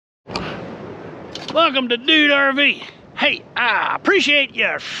Welcome to Dude RV. Hey, I appreciate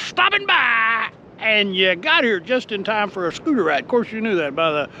you stopping by, and you got here just in time for a scooter ride. Of course, you knew that by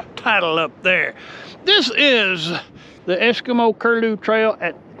the title up there. This is the Eskimo Curlew Trail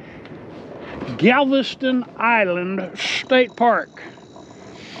at Galveston Island State Park.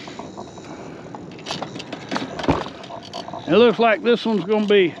 It looks like this one's going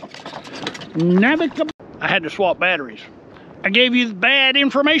to be navigable. I had to swap batteries. I gave you bad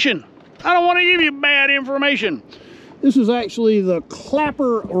information. I don't want to give you bad information. This is actually the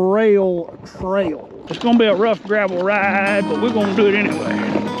Clapper Rail Trail. It's going to be a rough gravel ride, but we're going to do it anyway.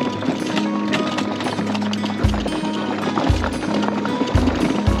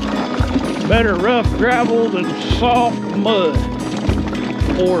 Better rough gravel than soft mud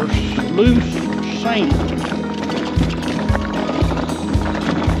or loose sand.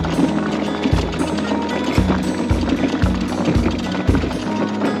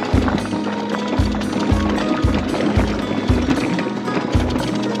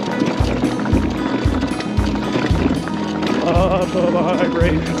 Lots of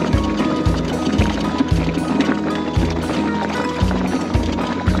hydration.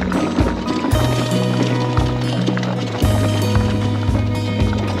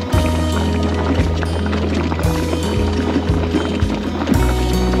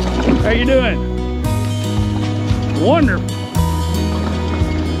 How you doing? Wonderful.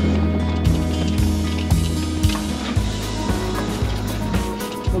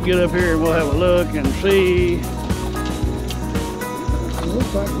 We'll get up here and we'll have a look and see.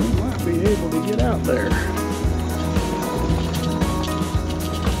 Looks like we might be able to get out there.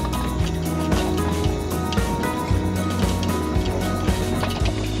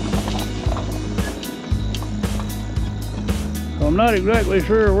 I'm not exactly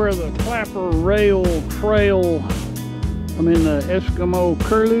sure where the Clapper Rail Trail, the Eskimo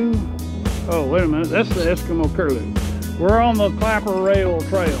Curlew. Oh, wait a minute, that's the Eskimo Curlew. We're on the Clapper Rail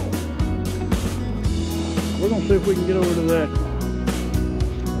Trail. We're gonna see if we can get over to that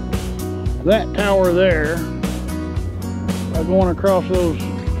tower there by going across those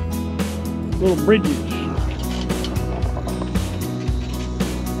little bridges.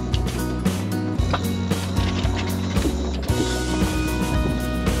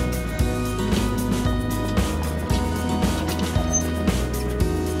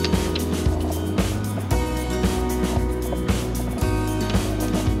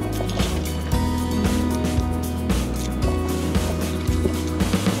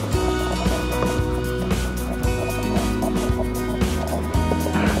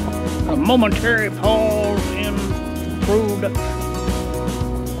 Momentary pause in production.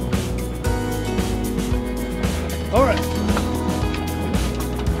 All right.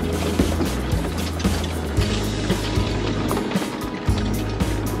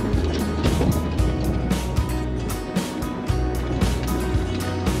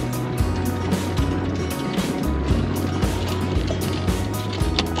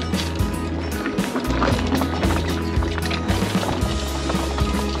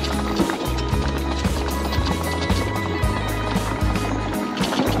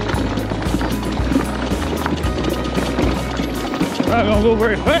 Not gonna go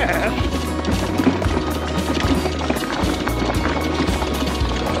very fast.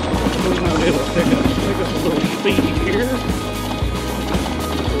 We might be able to pick up a little speed here.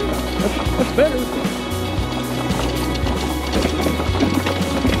 That's better.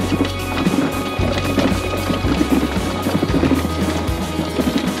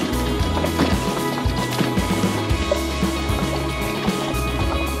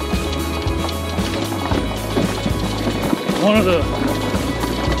 One of the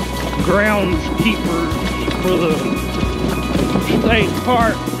groundskeepers for the state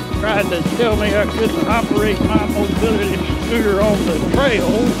park tried to tell me I couldn't operate my mobility scooter on the trail.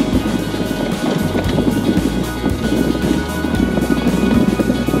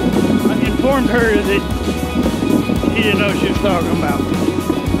 I informed her that she didn't know what she was talking about.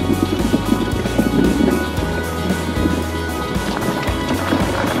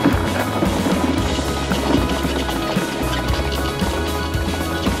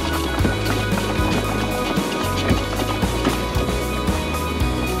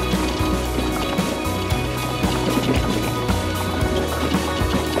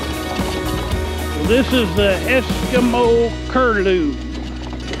 This is the Eskimo Curlew.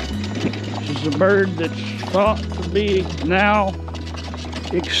 This is a bird that's thought to be now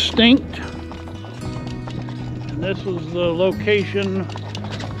extinct. And this is the location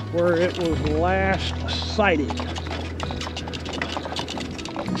where it was last sighted.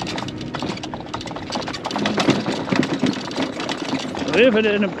 If at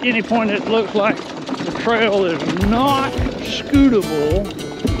any point it looks like the trail is not scootable,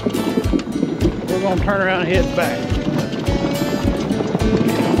 we're going to turn around and head back.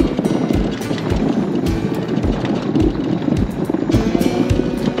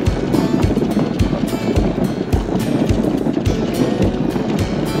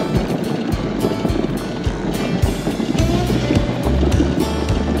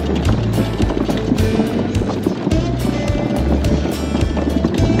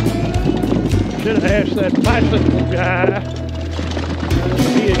 Should have asked that bicycle guy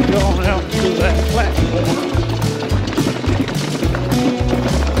if he had gone out to that platform.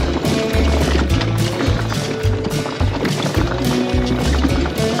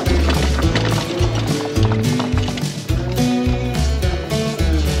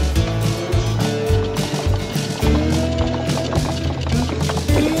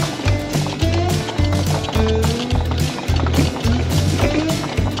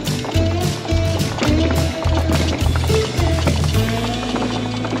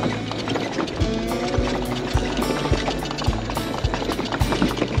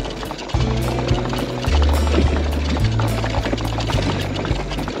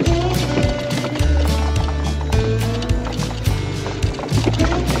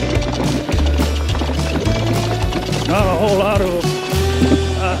 Not a whole lot of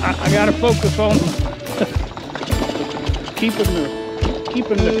I got to focus on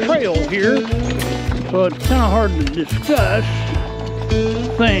keeping the trail here, so it's kind of hard to discuss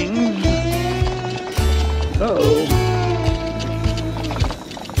things. Uh-oh.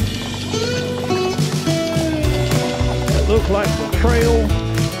 It looks like the trail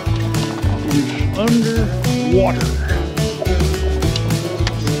is underwater.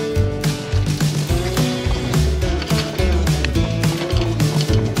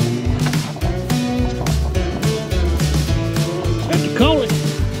 Call it.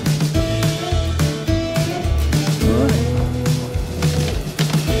 All right.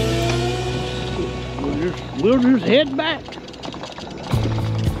 We'll just head back.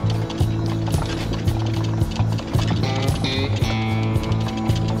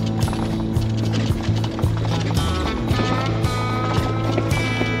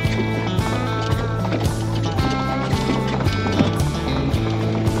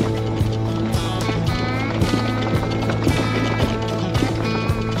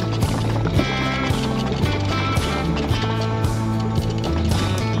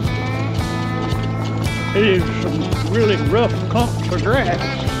 It is some really rough clumps of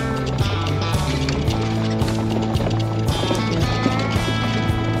grass.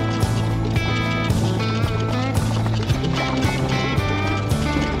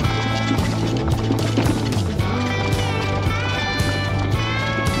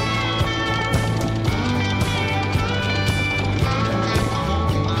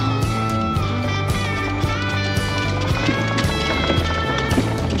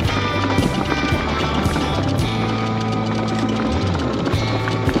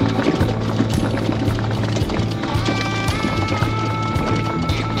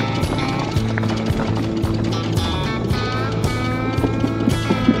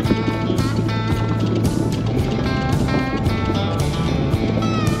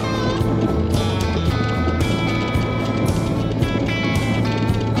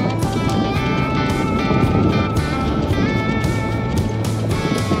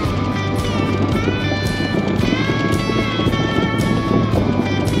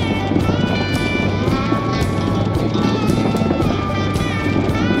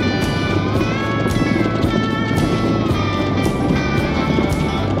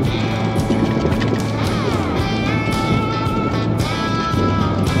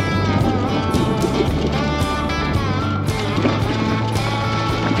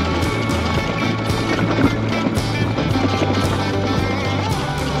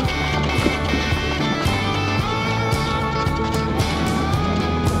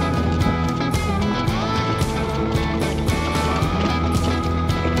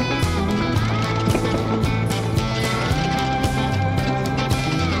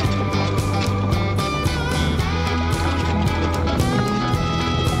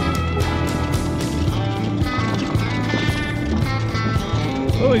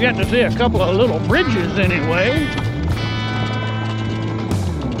 Well, we got to see a couple of little bridges anyway.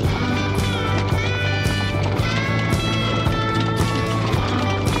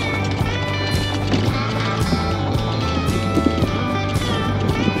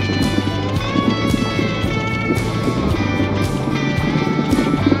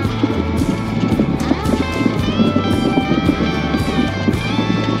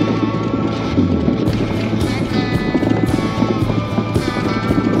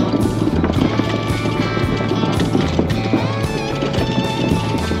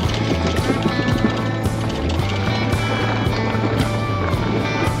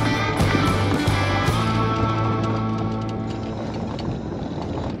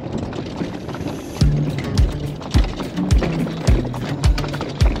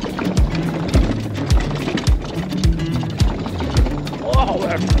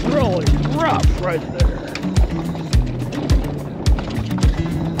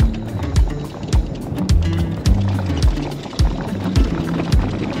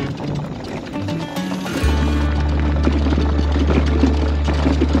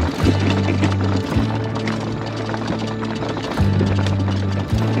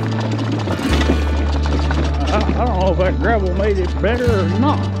 that gravel made it better or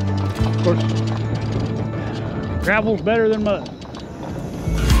not. Of course, gravel's better than mud.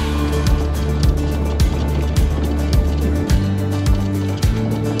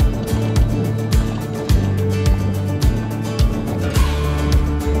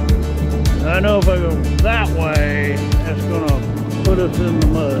 I know if I go that way, that's gonna put us in the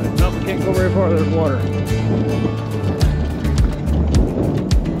mud. Nope, we can't go very far, there's water.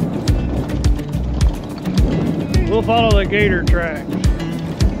 We'll follow the gator tracks.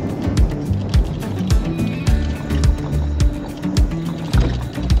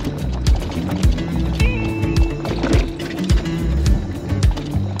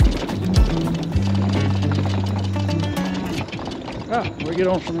 Oh, we get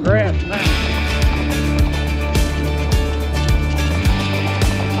on some grass now.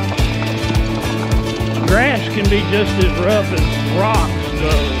 Grass can be just as rough as rocks,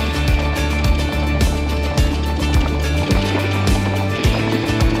 though.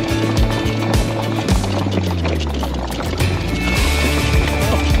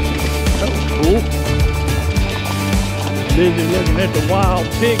 Busy looking at the wild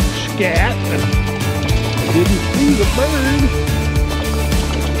pig scat. Didn't see the bird.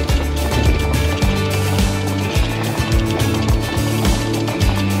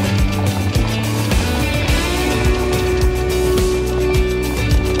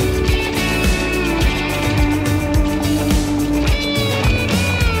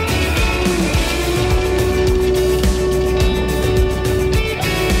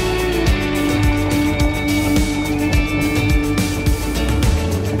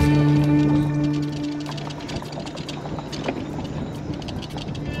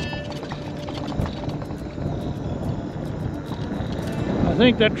 I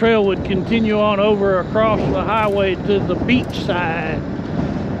think that trail would continue on over across the highway to the beach side.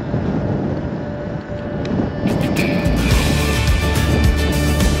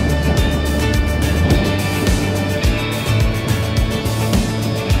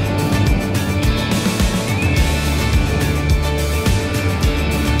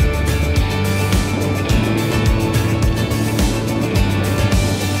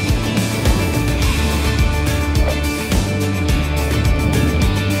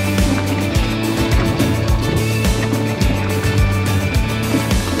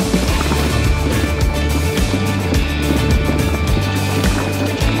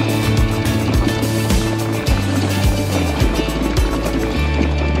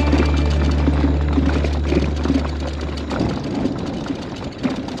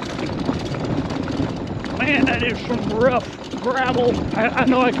 Man, that is some rough gravel. I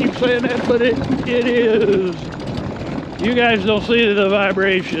know I keep saying that, but it is. You guys don't see the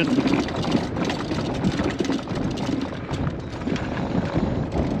vibration.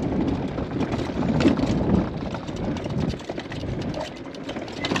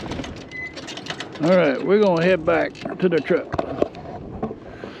 All right, we're gonna head back to the truck.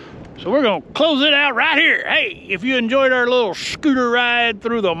 So we're gonna close it out right here. Hey, if you enjoyed our little scooter ride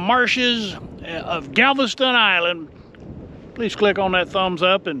through the marshes of Galveston Island, please click on that thumbs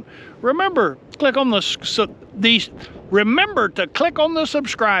up, and remember, click on remember to click on the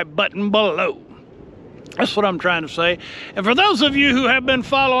subscribe button below. That's what I'm trying to say. And for those of you who have been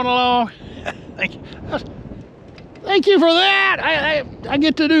following along, thank you for that. I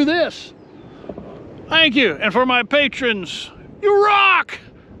get to do this. Thank you. And for my patrons, you rock.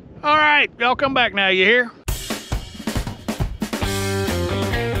 All right, y'all come back now, you hear?